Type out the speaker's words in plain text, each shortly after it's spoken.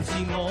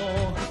我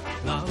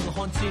硬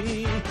漢子，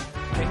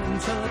拼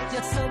出一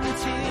身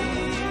刺，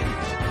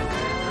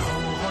流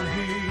汗血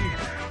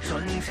盡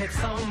赤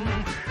心，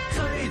追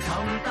尋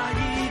大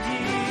意義，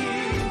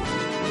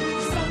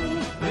生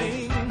命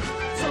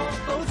作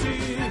賭注，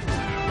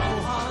留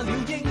下了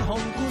英雄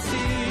故事，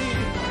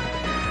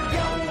憂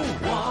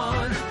患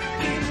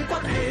見骨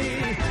氣，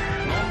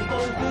昂步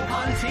顧盼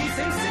似醒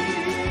獅。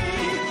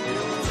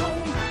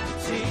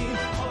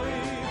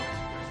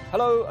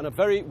 Hello and a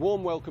very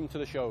warm welcome to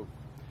the show.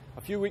 A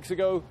few weeks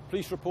ago,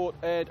 Police Report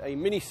aired a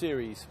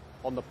mini-series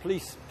on the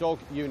police dog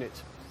unit,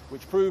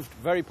 which proved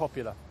very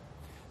popular.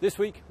 This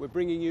week, we're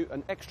bringing you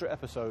an extra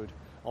episode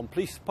on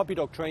police puppy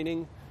dog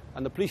training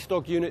and the police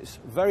dog unit's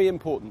very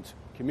important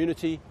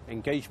community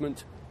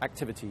engagement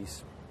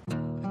activities.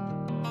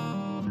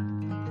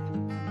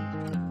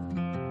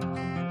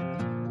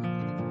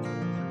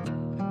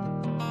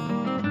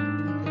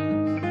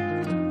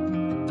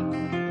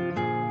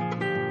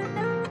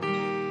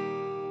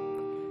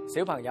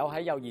小朋友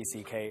喺幼兒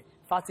時期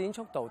發展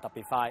速度特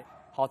別快，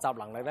學習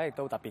能力咧亦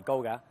都特別高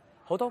嘅。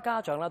好多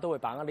家長咧都會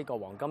把握呢個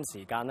黃金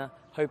時間啦，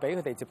去俾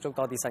佢哋接觸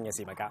多啲新嘅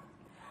事物㗎。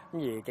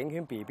咁而警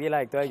犬 BB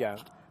咧亦都一樣，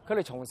佢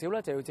哋從小咧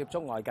就要接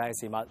觸外界嘅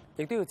事物，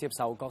亦都要接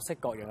受各式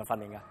各樣嘅訓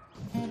練嘅。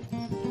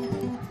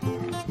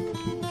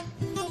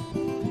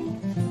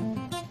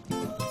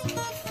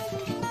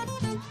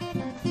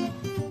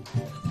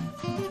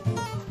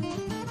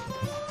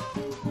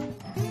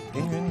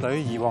隊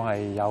以往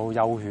係有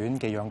幼犬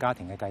寄養家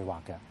庭嘅計劃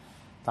嘅，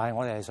但係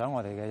我哋係想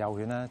我哋嘅幼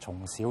犬咧，從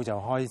小就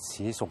開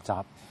始熟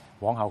習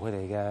往後佢哋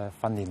嘅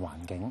訓練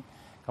環境。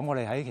咁我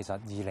哋喺其實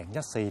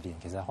2014年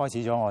其實開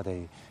始咗我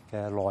哋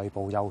嘅內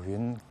部幼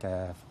犬嘅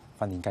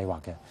訓練計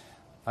劃嘅，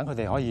等佢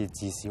哋可以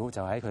自小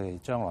就喺佢哋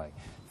將來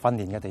訓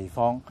練嘅地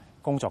方、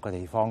工作嘅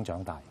地方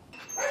長大。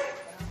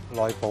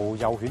內部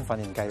幼犬訓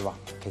練計劃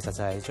其實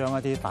就係將一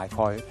啲大概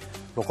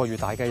6個月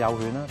大嘅幼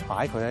犬啦，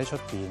擺佢喺出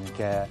邊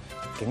嘅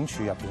警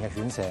署入邊嘅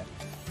犬舍，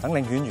等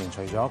領犬員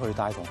除咗佢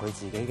帶同佢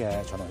自己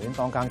嘅巡邏犬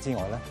當更之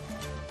外咧，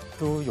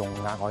都用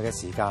額外嘅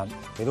時間，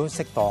亦都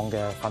適當嘅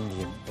訓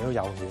練俾到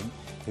幼犬，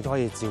亦都可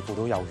以照顧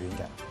到幼犬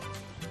嘅。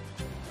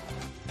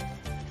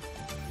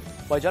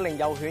為咗令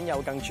幼犬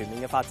有更全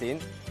面嘅發展，警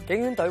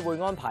犬隊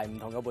會安排唔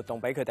同嘅活動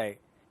俾佢哋，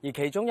而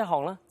其中一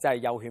項咧就係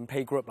幼犬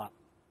Play Group 啦。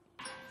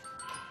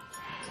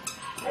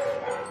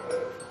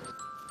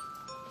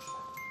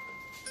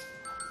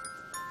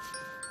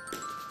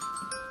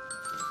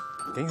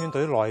警犬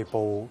隊內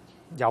部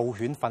幼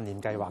犬訓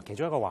練計劃其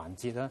中一個環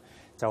節咧，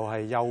就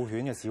係幼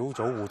犬嘅小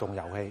組互動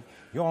遊戲。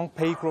如果講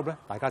Play Group 咧，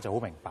大家就好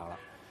明白啦。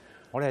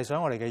我哋係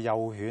想我哋嘅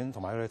幼犬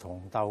同埋佢哋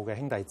同鬥嘅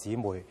兄弟姊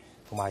妹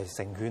同埋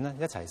成犬咧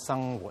一齊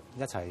生活、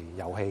一齊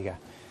遊戲嘅，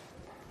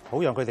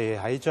好讓佢哋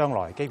喺將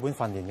來基本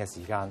訓練嘅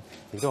時間，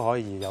亦都可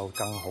以有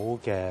更好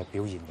嘅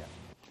表現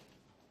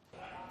嘅。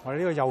我哋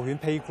呢個幼犬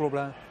Play Group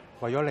咧，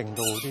為咗令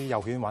到啲幼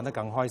犬玩得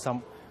更開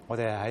心，我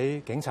哋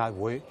喺警察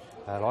會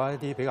攞一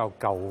啲比較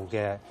舊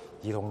嘅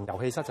兒童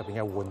遊戲室入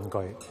邊嘅玩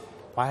具，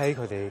擺喺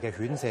佢哋嘅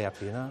犬舍入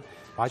邊啦，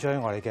擺咗喺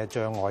我哋嘅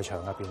障礙場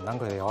入邊，等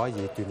佢哋可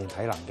以鍛鍊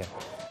體能嘅。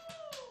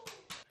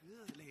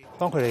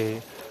當佢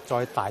哋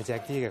再大隻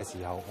啲嘅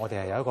時候，我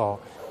哋係有一個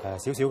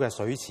少少嘅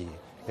水池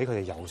俾佢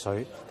哋游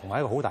水，同埋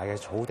一個好大嘅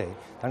草地，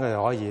等佢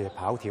哋可以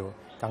跑跳，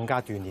更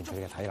加鍛鍊佢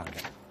哋嘅體能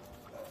嘅。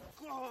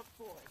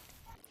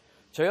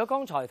除咗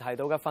剛才提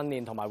到嘅訓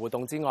練同埋活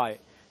動之外，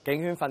警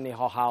犬訓練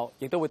學校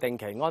亦都會定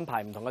期安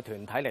排唔同嘅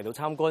團體嚟到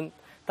參觀，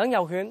等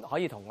幼犬可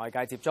以同外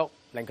界接觸，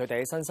令佢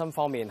哋喺身心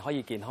方面可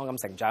以健康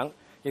咁成長，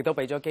亦都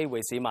俾咗機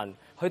會市民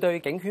去對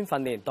警犬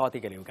訓練多啲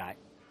嘅了解。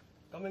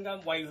咁陣間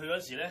餵佢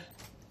嗰時咧，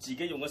自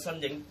己用個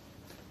身影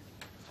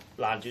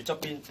攔住側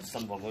邊，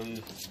慎防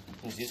佢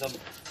唔小心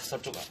失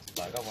足啊！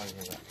大家餵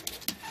佢。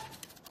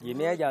而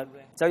呢一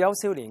日就有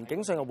少年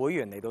警訊嘅會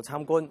員嚟到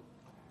參觀，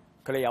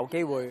佢哋有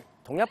機會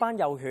同一班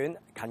幼犬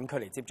近距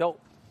離接觸。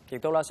亦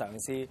都啦，嘗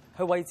試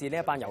去餵飼呢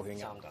一班幼犬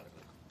嘅。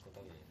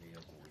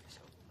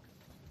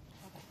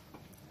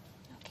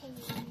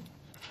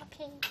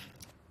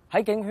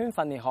喺警犬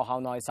訓練學校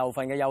內受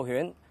訓嘅幼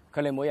犬，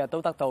佢哋每日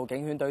都得到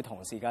警犬隊同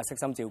事嘅悉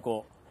心照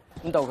顧。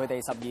咁到佢哋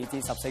12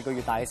至14個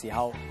月大嘅時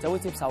候，就會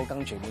接受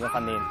更全面嘅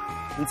訓練。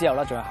咁之後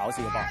咧，仲有考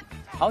試嘅噃。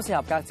考試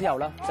合格之後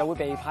咧，就會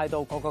被派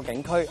到各個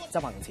警區執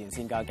行前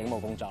線嘅警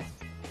務工作。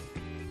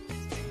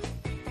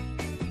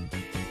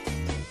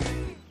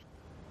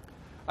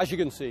As you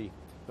can see,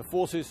 the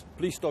Forces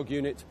Police Dog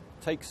Unit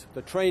takes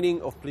the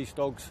training of police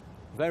dogs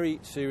very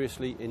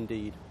seriously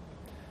indeed,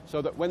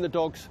 so that when the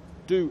dogs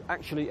do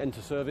actually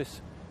enter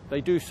service,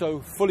 they do so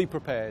fully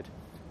prepared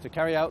to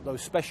carry out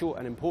those special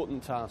and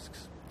important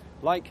tasks,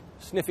 like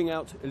sniffing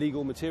out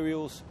illegal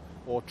materials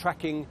or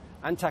tracking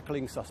and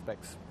tackling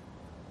suspects.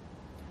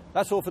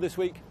 That's all for this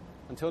week.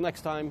 Until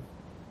next time,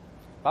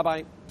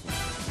 bye-bye.